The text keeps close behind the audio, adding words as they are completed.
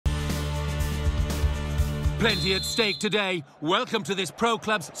Plenty at stake today. Welcome to this Pro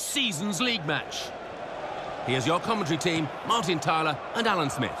Club's Seasons League match. Here's your commentary team, Martin Tyler and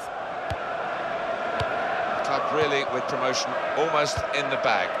Alan Smith. The club really with promotion almost in the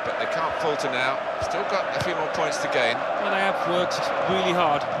bag, but they can't falter now. Still got a few more points to gain. Well, they have worked really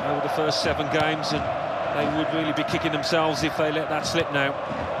hard over the first 7 games, and they would really be kicking themselves if they let that slip now.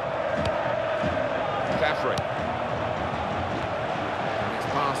 Caffrey. And it's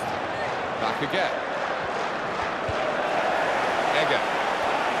passed. Back again. Egger.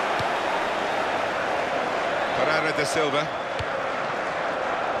 Pereira da Silva.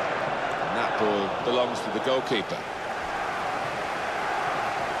 And that ball belongs to the goalkeeper.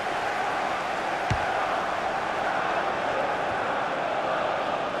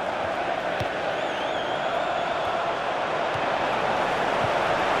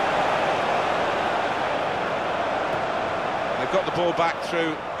 They've got the ball back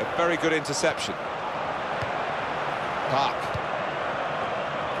through a very good interception. Park.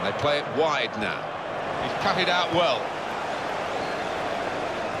 And they play it wide now. He's cut it out well.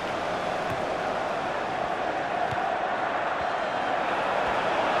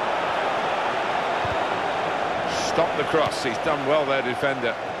 Stop the cross. He's done well there,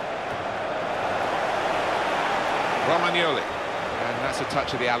 defender. Romagnoli. And that's a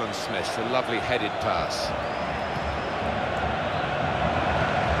touch of the Alan Smith. A lovely headed pass.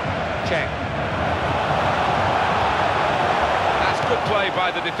 Cheng. That's good play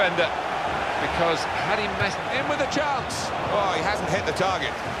by the defender, because had he messed in with a chance. Oh, he hasn't hit the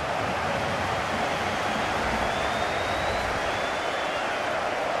target.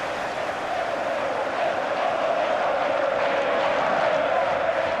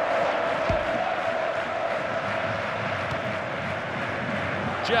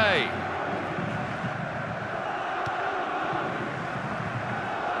 Jay.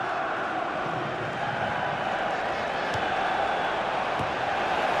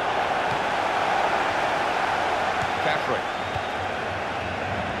 Caffrey.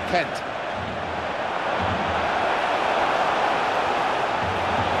 Kent.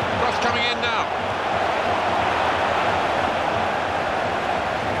 Cross coming in now.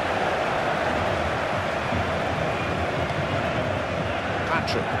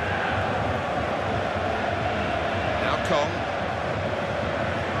 Patrick. Now Kong.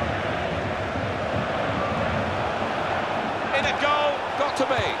 In a goal, got to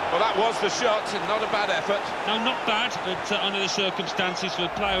be. Well, that was the shot, and not a bad effort. No, not bad, but under the circumstances for a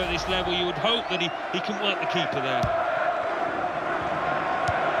player at this level, you would hope that he can work the keeper there.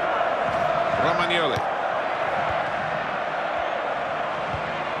 Romagnoli.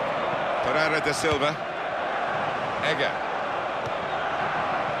 Pereira da Silva. Egger.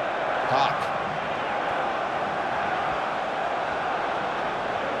 Park.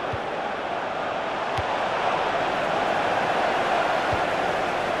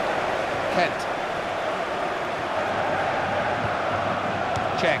 Kent.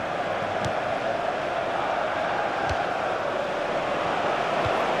 Cheng.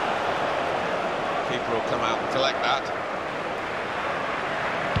 Keeper will come out and collect that.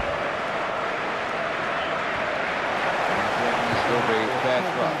 This will be fair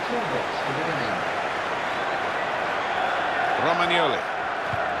thrust. Romagnoli.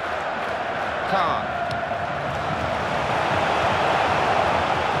 Khan.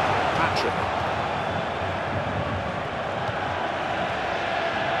 Patrick.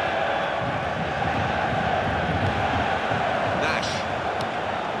 Nash.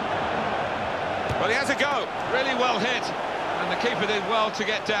 Well, he has a go. Really well hit. And the keeper did well to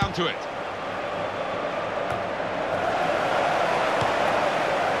get down to it.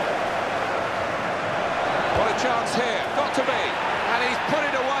 What a chance here. Got to be. And he's put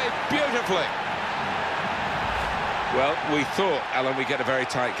it away beautifully. Well, we thought, Alan, we'd get a very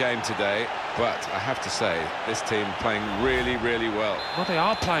tight game today, but I have to say, this team playing really, really well. Well, they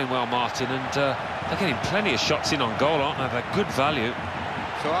are playing well, Martin, and they're getting plenty of shots in on goal, aren't they? They're good value.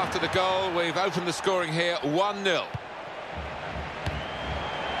 So after the goal, we've opened the scoring here, 1-0.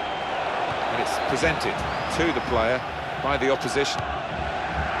 And it's presented to the player by the opposition.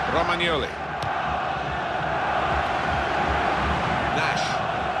 Romagnoli. Nash.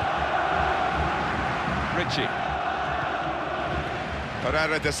 Ritchie.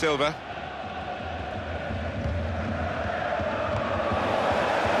 Pereira da Silva.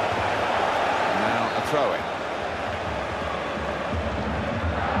 Now a throw-in.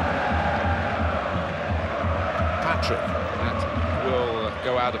 Patrick. That will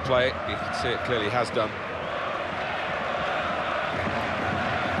go out of play. You can see it clearly has done.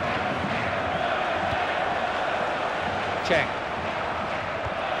 Cheng.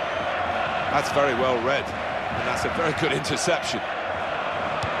 That's very well read. And that's a very good interception.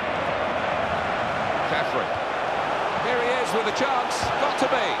 Caffrey. Here he is with a chance. Got to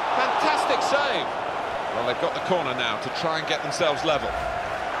be. Fantastic save. Well, they've got the corner now to try and get themselves level.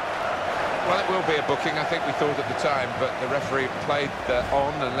 Well, it will be a booking, I think we thought at the time, but the referee played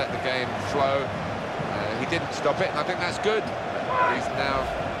on and let the game flow. He didn't stop it, and I think that's good. He's now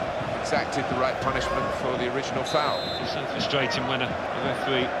exacted the right punishment for the original foul. It's so frustrating when a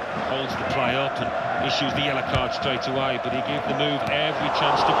referee holds the play up and issues the yellow card straight away, but he gave the move every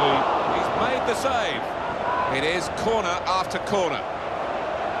chance to breathe. He's made the save. It is corner after corner.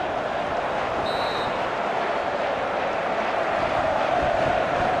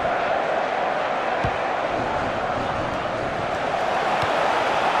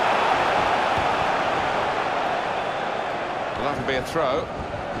 Well, that'll be a throw.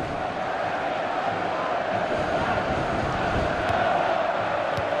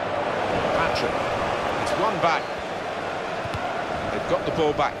 It's one back. They've got the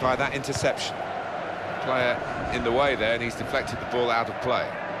ball back by that interception. Player in the way there, and he's deflected the ball out of play.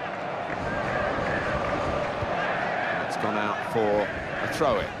 It's gone out for a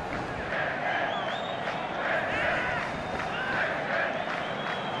throw-in.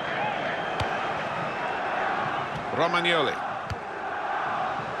 Romagnoli.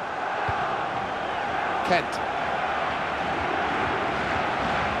 Kent.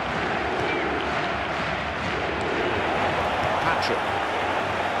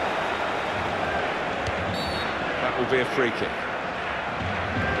 That will be a free kick.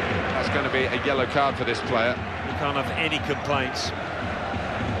 That's going to be a yellow card for this player. You can't have any complaints.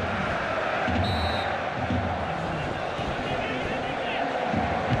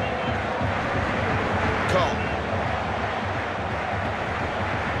 Cole.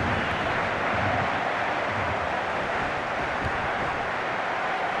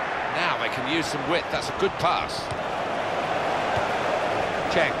 Now they can use some width. That's a good pass.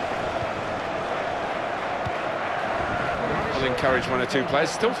 Cheng. Will encourage one or two players.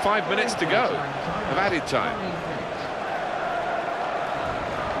 Still 5 minutes to go of added time.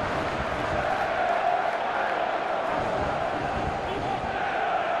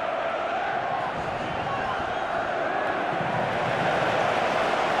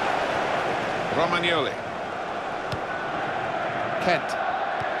 Romagnoli. Kent.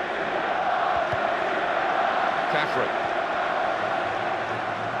 Caffrey.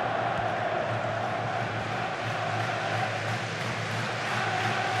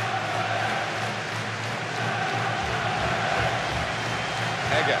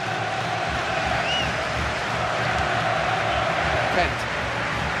 Kent.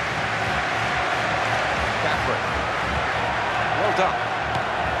 Caffrey. Well done.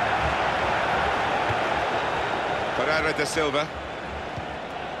 Pereira da Silva.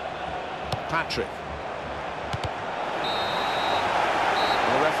 Patrick.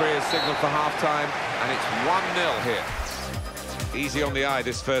 The referee has signalled for half-time, and it's 1-0 here. Easy on the eye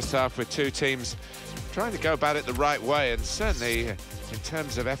this first half, with two teams trying to go about it the right way, and certainly in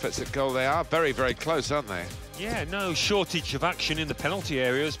terms of efforts at goal, they are very, very close, aren't they? Yeah, no shortage of action in the penalty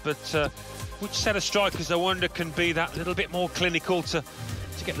areas, but which set of strikers, I wonder, can be that little bit more clinical to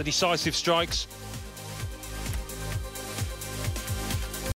get the decisive strikes?